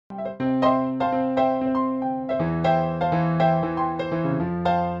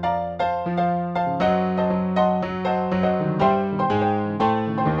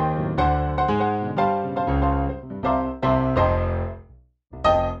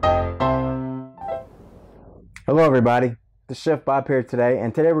Hello everybody, this is Chef Bob here today,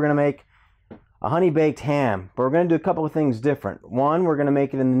 and today we're going to make a honey baked ham, but we're going to do a couple of things different. One, we're going to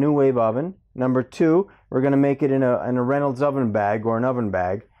make it in the NuWave oven. Number two, we're going to make it in a Reynolds oven bag or an oven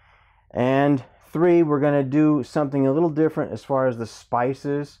bag. And three, we're going to do something a little different as far as the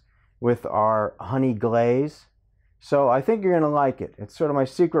spices with our honey glaze. So I think you're going to like it. It's sort of my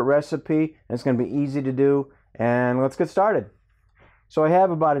secret recipe, and it's going to be easy to do, and let's get started. So I have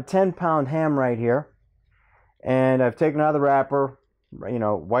about a 10-pound ham right here. And I've taken it out of the wrapper,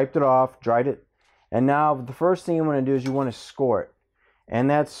 wiped it off, dried it. And now the first thing you want to do is you want to score it. And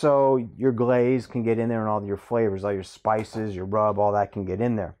that's so your glaze can get in there and all your flavors, all your spices, your rub, all that can get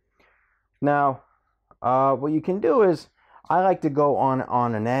in there. Now, what you can do is, I like to go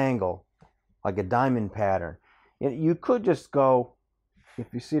on an angle, like a diamond pattern. You could just go, if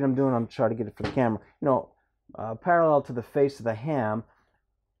you see what I'm doing, I'm trying to get it for the camera, parallel to the face of the ham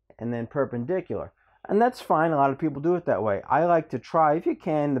and then perpendicular. And that's fine. A lot of people do it that way. I like to try, if you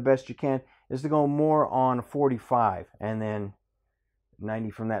can, the best you can, is to go more on 45 and then 90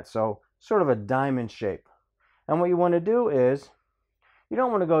 from that. So sort of a diamond shape. And what you want to do is, you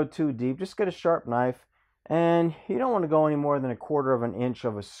don't want to go too deep. Just get a sharp knife. And you don't want to go any more than 1/4 of an inch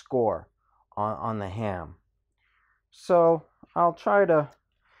of a score on the ham. So I'll try to, in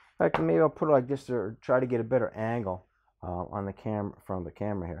fact, maybe I'll put it like this to try to get a better angle on the camera, from the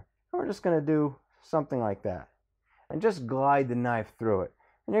camera here. And we're just going to do something like that, and just glide the knife through it.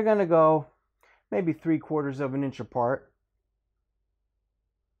 And you're going to go maybe 3/4 of an inch apart,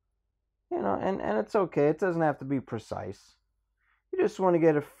 and it's okay. It doesn't have to be precise. You just want to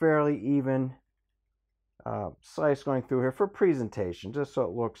get a fairly even slice going through here for presentation, just so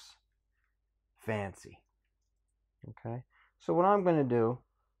it looks fancy. Okay, so what I'm going to do,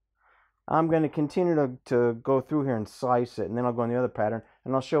 I'm going to continue to go through here and slice it, and then I'll go on the other pattern,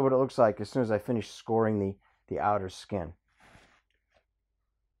 and I'll show what it looks like as soon as I finish scoring the outer skin.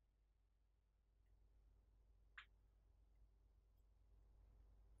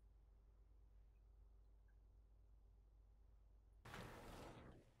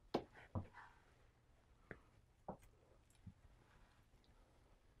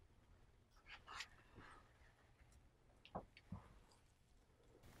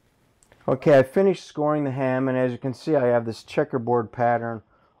 Okay, I finished scoring the ham, and as you can see, I have this checkerboard pattern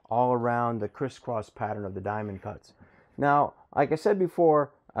all around the crisscross pattern of the diamond cuts. Now, like I said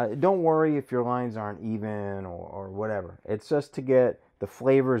before, don't worry if your lines aren't even or whatever. It's just to get the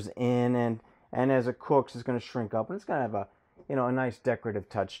flavors in, and as it cooks, it's going to shrink up, and it's going to have a nice decorative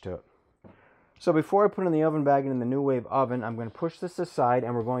touch to it. So before I put it in the oven bag and in the NuWave oven, I'm going to push this aside,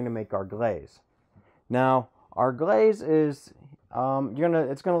 and we're going to make our glaze. Now, our glaze is,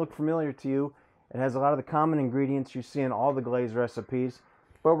 it's going to look familiar to you. It has a lot of the common ingredients you see in all the glaze recipes,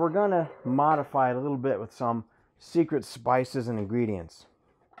 but we're going to modify it a little bit with some secret spices and ingredients.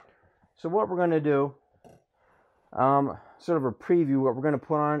 So what we're going to do, sort of a preview, what we're going to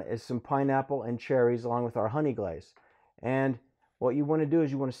put on is some pineapple and cherries along with our honey glaze. And what you want to do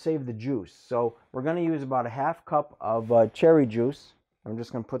is you want to save the juice. So we're going to use about a 1/2 cup of cherry juice. I'm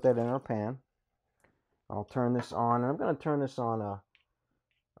just going to put that in our pan. I'll turn this on, and I'm going to turn this on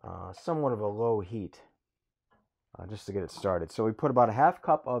somewhat of a low heat just to get it started. So we put about a 1/2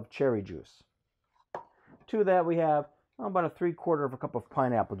 cup of cherry juice. To that we have about a 3/4 of a cup of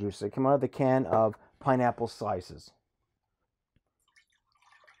pineapple juice. They come out of the can of pineapple slices.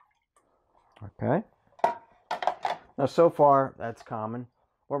 Okay. Now so far that's common.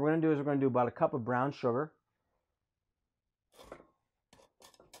 What we're going to do is we're going to do about a cup of brown sugar.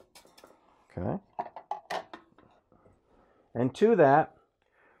 Okay. And to that,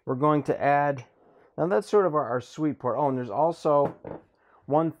 we're going to add, now that's sort of our sweet part. Oh, and there's also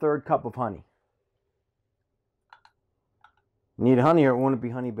 1/3 cup of honey. You need honey or it wouldn't be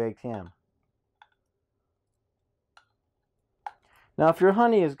honey baked ham. Now, if your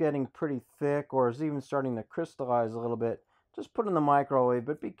honey is getting pretty thick or is even starting to crystallize a little bit, just put it in the microwave,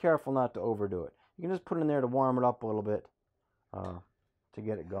 but be careful not to overdo it. You can just put it in there to warm it up a little bit to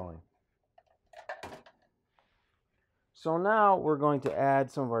get it going. So now we're going to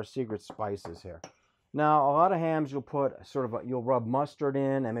add some of our secret spices here. Now, a lot of hams you'll put you'll rub mustard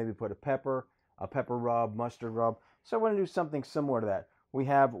in and maybe put a pepper rub, mustard rub. So we're going to do something similar to that. We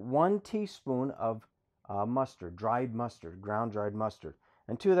have 1 teaspoon of mustard, dried mustard, ground dried mustard.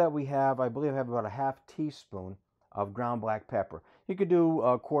 And to that we have, I believe I have about a 1/2 teaspoon of ground black pepper. You could do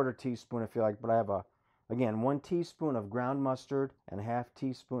a 1/4 teaspoon if you like, but I have again, 1 teaspoon of ground mustard and a 1/2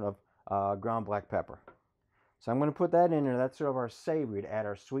 teaspoon of ground black pepper. So I'm going to put that in there. That's sort of our savory, to add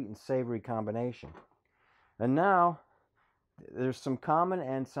our sweet and savory combination. And now, there's some common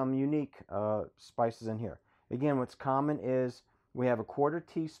and some unique spices in here. Again, what's common is we have a 1/4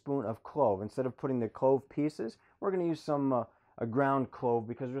 teaspoon of clove. Instead of putting the clove pieces, we're going to use some a ground clove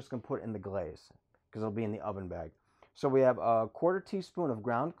because we're just going to put it in the glaze because it'll be in the oven bag. So we have a 1/4 teaspoon of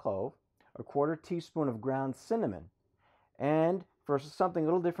ground clove, a 1/4 teaspoon of ground cinnamon, and for something a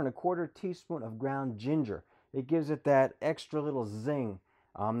little different, a 1/4 teaspoon of ground ginger. It gives it that extra little zing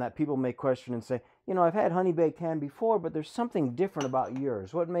that people may question and say, you know, I've had honey baked ham before, but there's something different about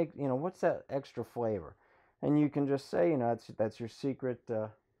yours. What's that extra flavor? And you can just say, you know, that's your secret,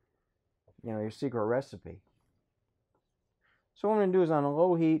 your secret recipe. So what I'm going to do is on a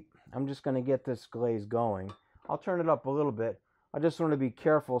low heat, I'm just going to get this glaze going. I'll turn it up a little bit. I just want to be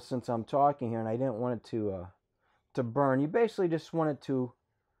careful since I'm talking here, and I didn't want it to burn. You basically just want it to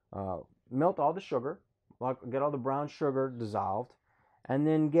melt all the sugar, get all the brown sugar dissolved, and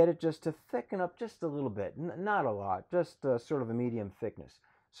then get it just to thicken up just a little bit, not a lot, just sort of a medium thickness.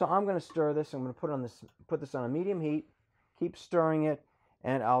 So I'm going to stir this. I'm going to put this on a medium heat, keep stirring it,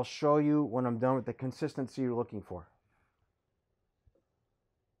 and I'll show you when I'm done with the consistency you're looking for.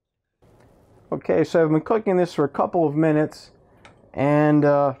 Okay, so I've been cooking this for a couple of minutes, and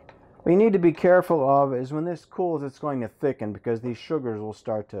what you need to be careful of is when this cools, it's going to thicken because these sugars will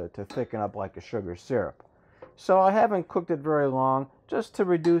start to thicken up like a sugar syrup. So I haven't cooked it very long, just to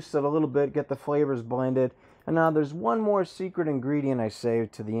reduce it a little bit, get the flavors blended. And now there's one more secret ingredient I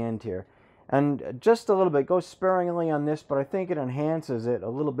saved to the end here. And just a little bit, go sparingly on this, but I think it enhances it a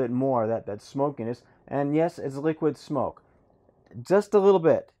little bit more, that smokiness. And yes, it's liquid smoke. Just a little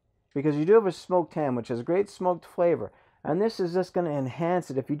bit, because you do have a smoked ham, which has great smoked flavor. And this is just going to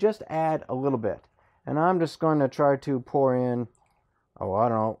enhance it if you just add a little bit. And I'm just going to try to pour in, I don't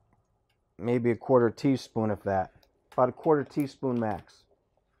know, maybe a 1/4 teaspoon of that. About a 1/4 teaspoon max.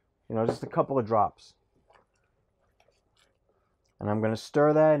 You know, just a couple of drops. And I'm going to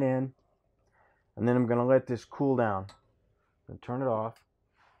stir that in. And then I'm going to let this cool down. And turn it off.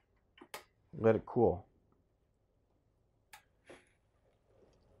 Let it cool.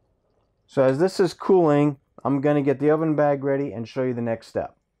 So as this is cooling, I'm going to get the oven bag ready and show you the next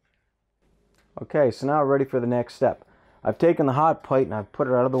step. Okay, so now we're ready for the next step. I've taken the hot plate and I've put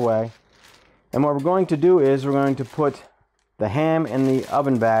it out of the way. And what we're going to do is we're going to put the ham in the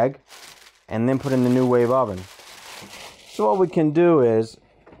oven bag and then put in the NuWave oven. So what we can do is,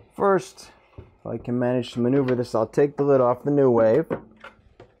 first, if I can manage to maneuver this, I'll take the lid off the NuWave. And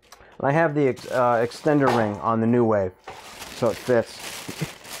I have the extender ring on the NuWave, so it fits.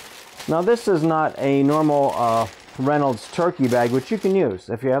 Now this is not a normal Reynolds turkey bag, which you can use.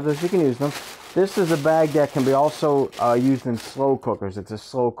 If you have this, you can use them. This is a bag that can be also used in slow cookers. It's a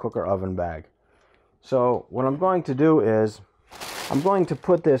slow cooker oven bag. So what I'm going to do is, I'm going to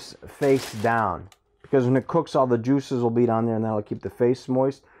put this face down. Because when it cooks, all the juices will be down there and that'll keep the face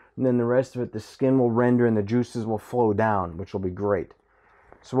moist. And then the rest of it, the skin will render and the juices will flow down, which will be great.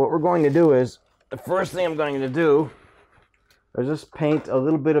 So what we're going to do is, the first thing I'm going to do is just paint a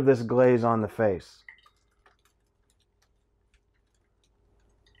little bit of this glaze on the face.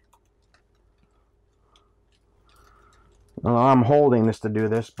 Well, I'm holding this to do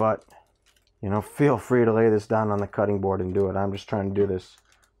this, but you know, feel free to lay this down on the cutting board and do it. I'm just trying to do this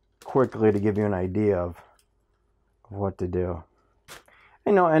quickly to give you an idea of what to do.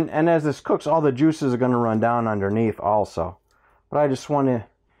 You know, and as this cooks, all the juices are going to run down underneath also. But I just want to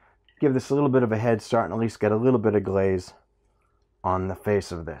give this a little bit of a head start and at least get a little bit of glaze on the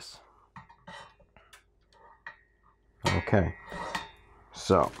face of this. Okay,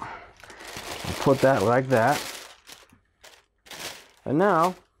 so I'll put that like that. And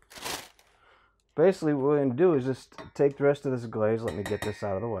now, basically what we're going to do is just take the rest of this glaze, let me get this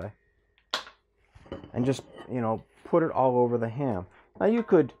out of the way, and just, you know, put it all over the ham. Now you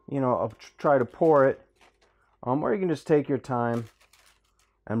could, you know, try to pour it, or you can just take your time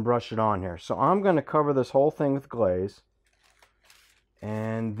and brush it on here. So I'm going to cover this whole thing with glaze,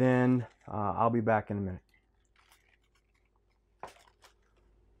 and then I'll be back in a minute.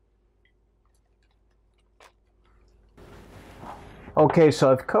 Okay, so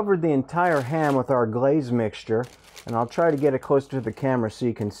I've covered the entire ham with our glaze mixture, and I'll try to get it closer to the camera so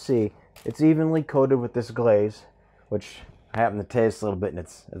you can see. It's evenly coated with this glaze, which I happen to taste a little bit, and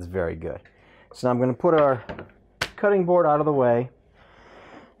it's very good. So now I'm going to put our cutting board out of the way.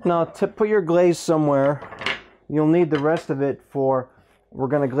 Now to put your glaze somewhere, you'll need the rest of it for, we're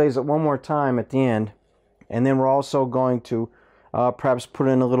going to glaze it one more time at the end, and then we're also going to perhaps put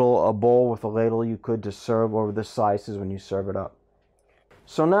in a bowl with a ladle you could to serve over the slices when you serve it up.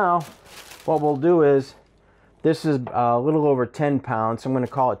 So now what we'll do is, this is a little over 10 pounds, so I'm going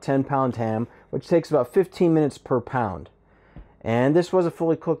to call it 10-pound ham, which takes about 15 minutes per pound. And this was a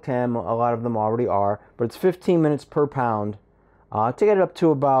fully cooked ham. A lot of them already are. But it's 15 minutes per pound to get it up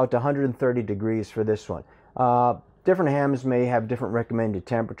to about 130 degrees for this one. Different hams may have different recommended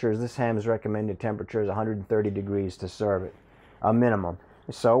temperatures. This ham's recommended temperature is 130 degrees to serve it, a minimum.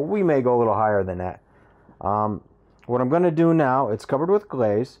 So we may go a little higher than that. What I'm going to do now, it's covered with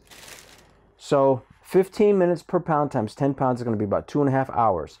glaze. So 15 minutes per pound times 10 pounds is going to be about 2.5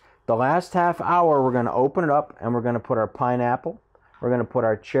 hours. The last half hour, we're going to open it up and we're going to put our pineapple, we're going to put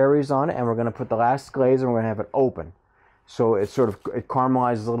our cherries on it, and we're going to put the last glaze and we're going to have it open. So it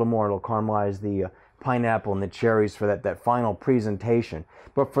caramelizes a little more. It'll caramelize the pineapple and the cherries for that final presentation.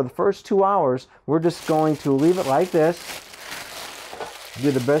 But for the first 2 hours, we're just going to leave it like this,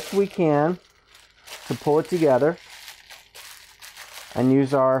 do the best we can to pull it together, and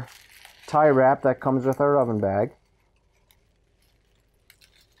use our tie wrap that comes with our oven bag.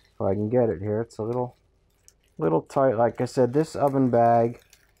 If I can get it here, it's a little tight. Like I said, this oven bag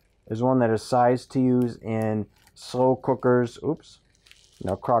is one that is sized to use in slow cookers. Oops,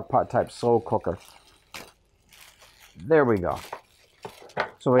 no, crock pot type slow cooker. There we go.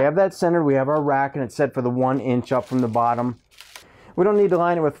 So we have that centered. We have our rack, and it's set for the 1 inch up from the bottom. We don't need to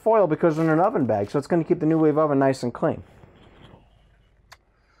line it with foil because we're in an oven bag, so it's going to keep the NuWave oven nice and clean.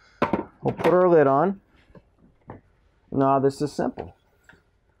 We'll put our lid on. Now this is simple.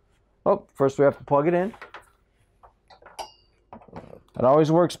 Oh, first we have to plug it in. It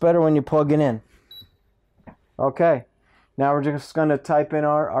always works better when you plug it in. Okay, now we're just going to type in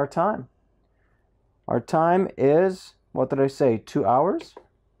our time. Our time is, what did I say, 2 hours?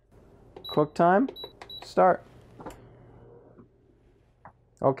 Cook time, start.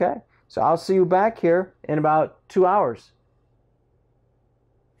 Okay, so I'll see you back here in about 2 hours.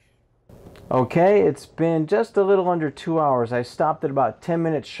 Okay, it's been just a little under 2 hours. I stopped at about 10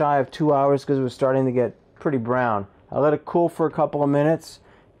 minutes shy of 2 hours because it was starting to get pretty brown. I let it cool for a couple of minutes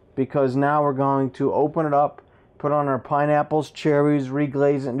because now we're going to open it up, put on our pineapples, cherries,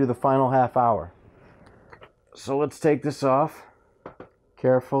 reglaze it, and do the final half hour. So let's take this off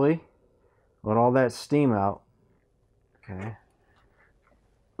carefully. Let all that steam out. Okay.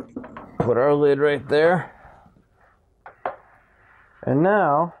 Put our lid right there. And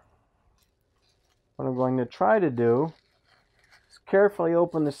now, what I'm going to try to do is carefully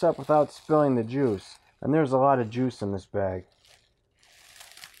open this up without spilling the juice. And there's a lot of juice in this bag.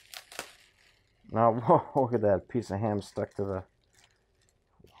 Now, whoa, look at that piece of ham stuck to the...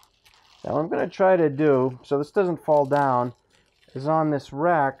 Now, what I'm going to try to do, so this doesn't fall down, is on this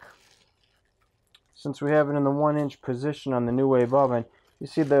rack, since we have it in the 1 inch position on the NuWave oven, you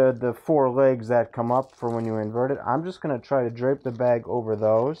see the 4 legs that come up for when you invert it? I'm just going to try to drape the bag over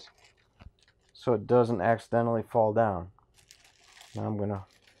those so it doesn't accidentally fall down. Now I'm going to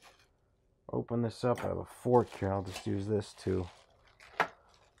open this up. I have a fork here. I'll just use this to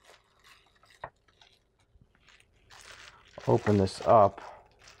open this up.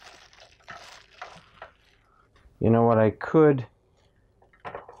 You know what, I could...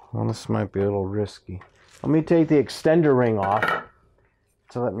 Well, this might be a little risky. Let me take the extender ring off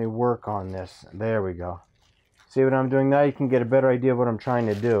to let me work on this. There we go. See what I'm doing now? You can get a better idea of what I'm trying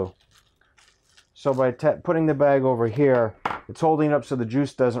to do. So by putting the bag over here, it's holding it up so the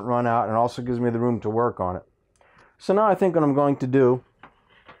juice doesn't run out, and also gives me the room to work on it. So now I think what I'm going to do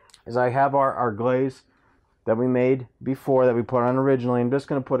is I have our glaze that we made before, that we put on originally. I'm just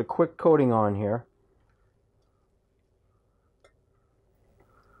going to put a quick coating on here.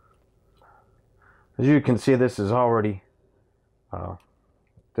 As you can see, this is already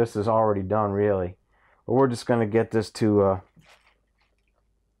done, really. But we're just going to get this to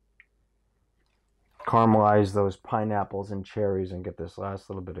caramelize those pineapples and cherries and get this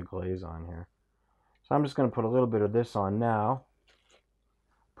last little bit of glaze on here. So I'm just going to put a little bit of this on now,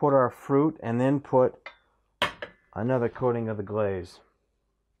 put our fruit, and then put another coating of the glaze.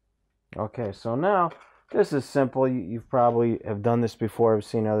 Okay, so now this is simple. You probably have done this before. I've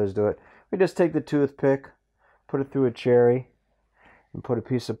seen others do it. We just take the toothpick, put it through a cherry, and put a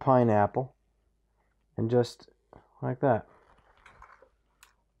piece of pineapple, and just like that.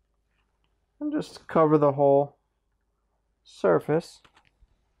 And just cover the whole surface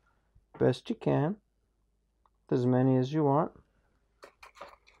best you can, as many as you want.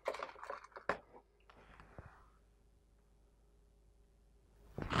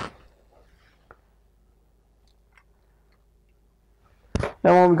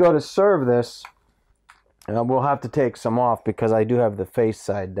 Now when we go to serve this, we'll have to take some off because I do have the face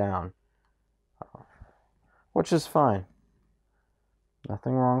side down, which is fine.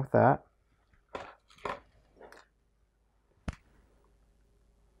 Nothing wrong with that.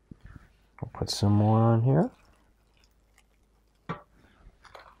 I'll put some more on here.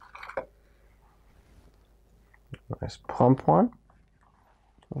 Nice plump one.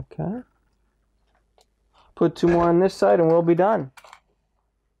 Okay. Put 2 more on this side and we'll be done.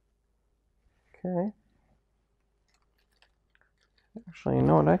 Okay. Actually, you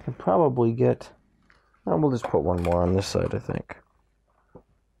know what? I can probably get... Oh, we'll just put 1 more on this side, I think.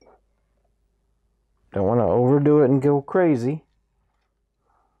 Don't want to overdo it and go crazy.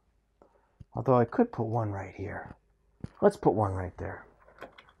 Although I could put 1 right here. Let's put 1 right there.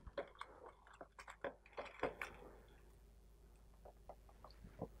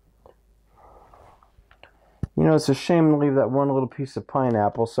 You know, it's a shame to leave that 1 little piece of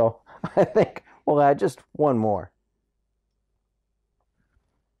pineapple, so I think we'll add just 1 more.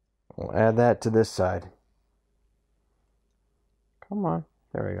 We'll add that to this side. Come on.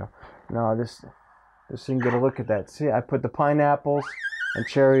 There we go. No, this so you can get a look at that. See, I put the pineapples and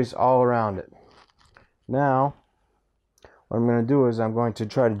cherries all around it. Now, what I'm going to do is I'm going to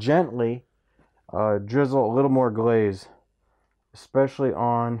try to gently drizzle a little more glaze, especially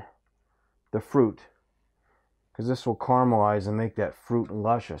on the fruit, because this will caramelize and make that fruit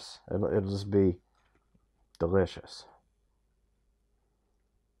luscious. It'll just be delicious.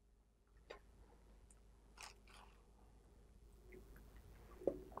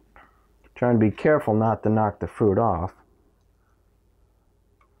 Trying to be careful not to knock the fruit off.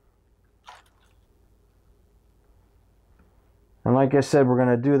 And like I said, we're going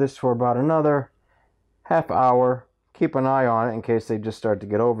to do this for about another half hour. Keep an eye on it in case they just start to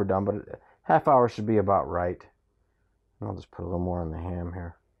get overdone, but half hour should be about right. And I'll just put a little more on the ham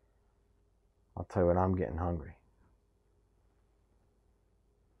here. I'll tell you what, I'm getting hungry.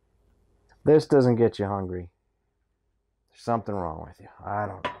 If this doesn't get you hungry, there's something wrong with you. I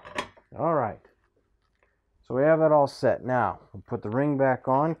don't know. All right. So we have that all set. Now, we'll put the ring back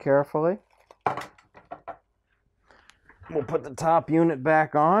on carefully. We'll put the top unit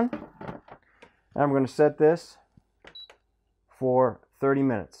back on. And I'm going to set this for 30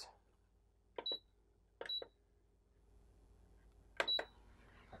 minutes.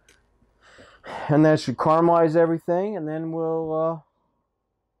 And that should caramelize everything, and then we'll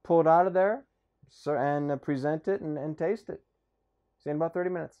pull it out of there and present it and taste it. See you in about 30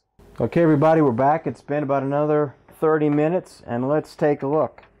 minutes. Okay, everybody, we're back. It's been about another 30 minutes, and let's take a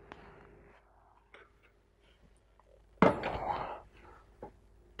look.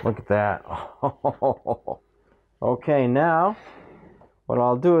 Look at that. Okay, now what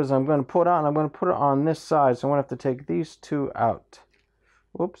I'll do is I'm going to put it on this side, so I'm going to have to take these 2 out.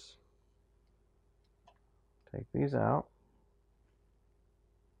 Whoops. Take these out.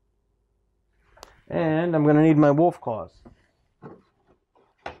 And I'm going to need my wolf claws.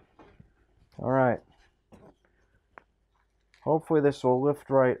 All right. Hopefully this will lift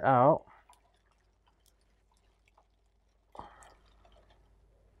right out.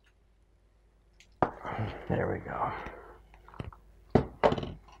 There we go.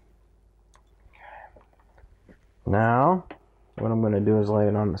 Now, what I'm going to do is lay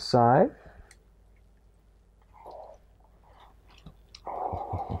it on the side.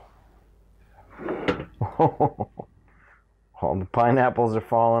 Oh, the pineapples are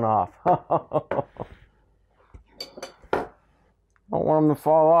falling off. Don't want them to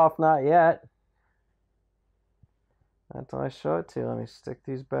fall off, not yet. Not until I show it to you. Let me stick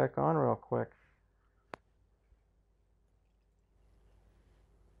these back on real quick.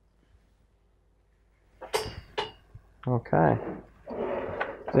 Okay.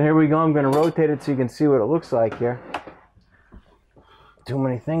 So here we go. I'm going to rotate it so you can see what it looks like here. Too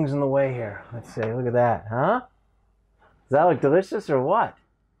many things in the way here. Let's see. Look at that. Huh? Does that look delicious or what?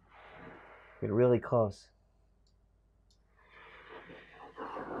 Get really close.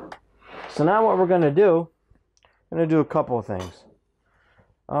 So now what we're going to do, I'm going to do a couple of things.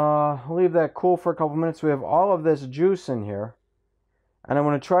 Leave that cool for a couple minutes. We have all of this juice in here. And I'm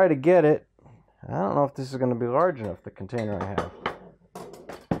going to try to get it. I don't know if this is going to be large enough, the container I have.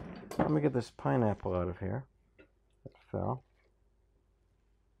 Let me get this pineapple out of here. It fell.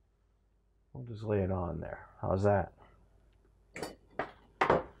 We'll just lay it on there. How's that?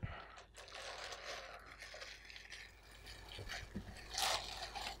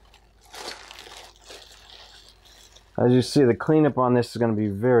 As you see, the cleanup on this is going to be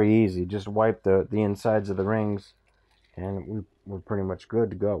very easy. Just wipe the insides of the rings, and we're pretty much good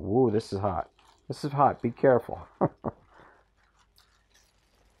to go. Whoa, this is hot. This is hot. Be careful.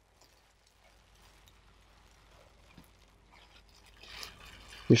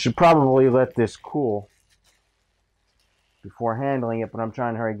 You should probably let this cool before handling it, but I'm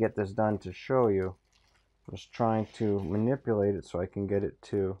trying to hurry get this done to show you. I'm just trying to manipulate it so I can get it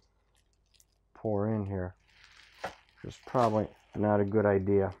to pour in here. Which is probably not a good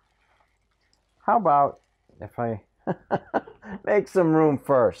idea. How about if I Make some room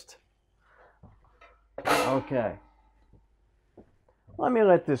first. Okay. Let me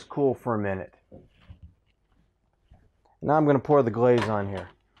let this cool for a minute. Now I'm going to pour the glaze on here.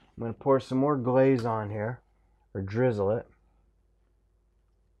 I'm going to pour some more glaze on here, or drizzle it.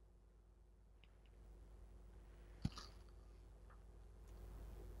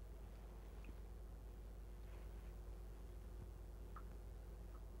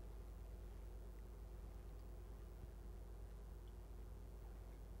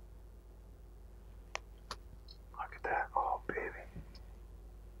 Look at that. Oh, baby.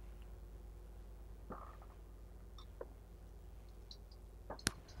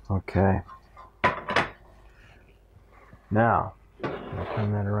 Okay. Now, I'll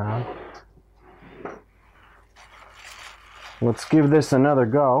turn that around. Let's give this another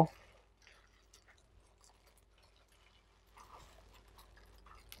go.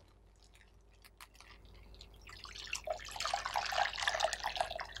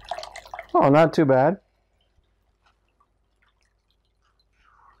 Oh, not too bad.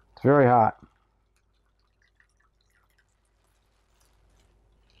 It's very hot.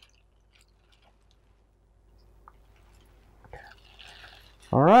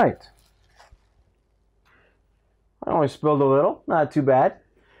 All right. I only spilled a little, not too bad.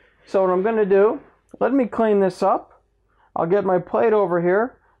 So what I'm going to do, let me clean this up. I'll get my plate over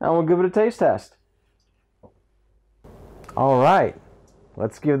here and we'll give it a taste test. All right,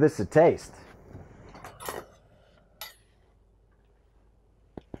 let's give this a taste.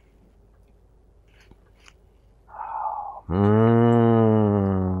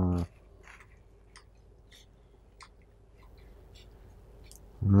 Mmm.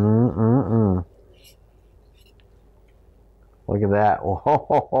 Mm-mm-mm. Look at that.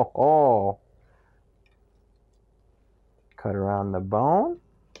 Oh. Cut around the bone.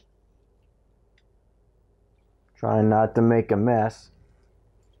 Trying not to make a mess.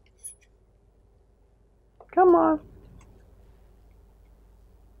 Come on.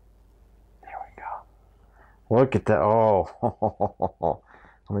 There we go. Look at that. Oh.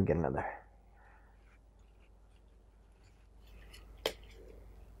 Let me get another.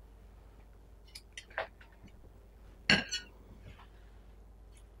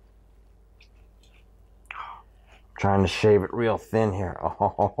 Trying to shave it real thin here.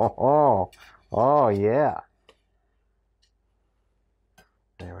 Oh, yeah.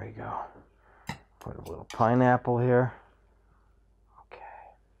 There we go. Put a little pineapple here.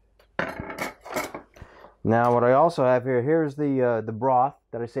 Okay. Now what I also have here, here's the broth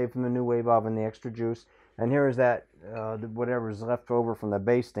that I saved from the NuWave Oven, the extra juice. And here is that, whatever is left over from the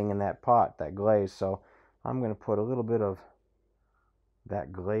basting in that pot, that glaze. So I'm going to put a little bit of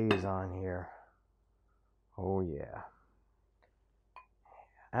that glaze on here. Oh, yeah.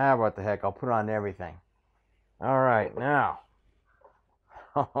 Ah, what the heck, I'll put it on everything. All right, now.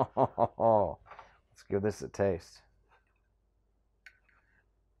 Let's give this a taste.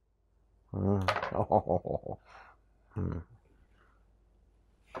 Mmm.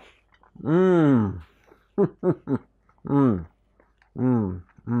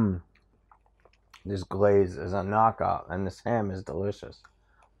 This glaze is a knockout, and this ham is delicious.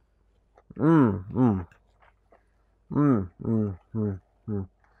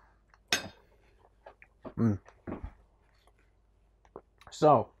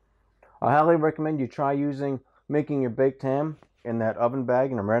 So, I highly recommend you try making your baked ham in that oven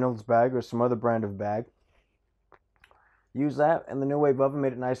bag, in a Reynolds bag, or some other brand of bag. Use that, and the NuWave oven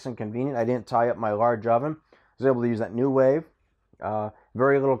made it nice and convenient. I didn't tie up my large oven. I was able to use that NuWave.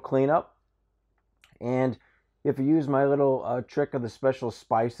 Very little cleanup. And if you use my little trick of the special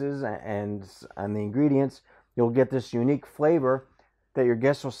spices and the ingredients, you'll get this unique flavor that your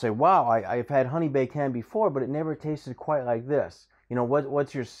guests will say, wow, I've had honey baked ham before, but it never tasted quite like this. You know,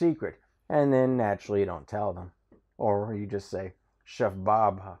 what's your secret? And then naturally you don't tell them. Or you just say, Chef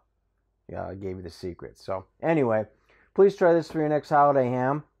Bob gave you the secret. So anyway, please try this for your next holiday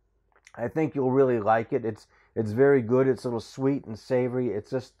ham. I think you'll really like it. It's very good. It's a little sweet and savory. It's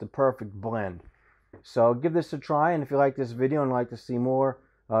just the perfect blend. So give this a try, and if you like this video and like to see more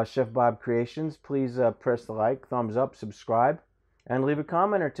Chef Bob creations, please press the like, thumbs up, subscribe, and leave a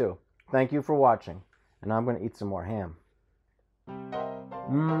comment or two. Thank you for watching, and I'm going to eat some more ham.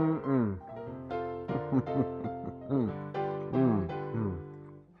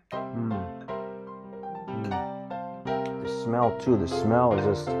 The smell too. The smell is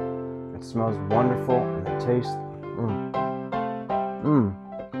just, it smells wonderful, and the taste,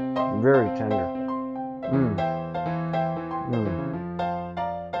 very tender.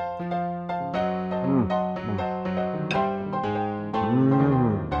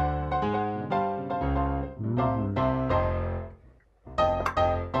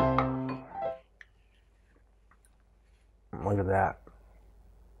 Look at that.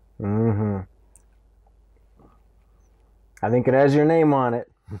 I think it has your name on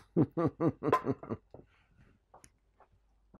it.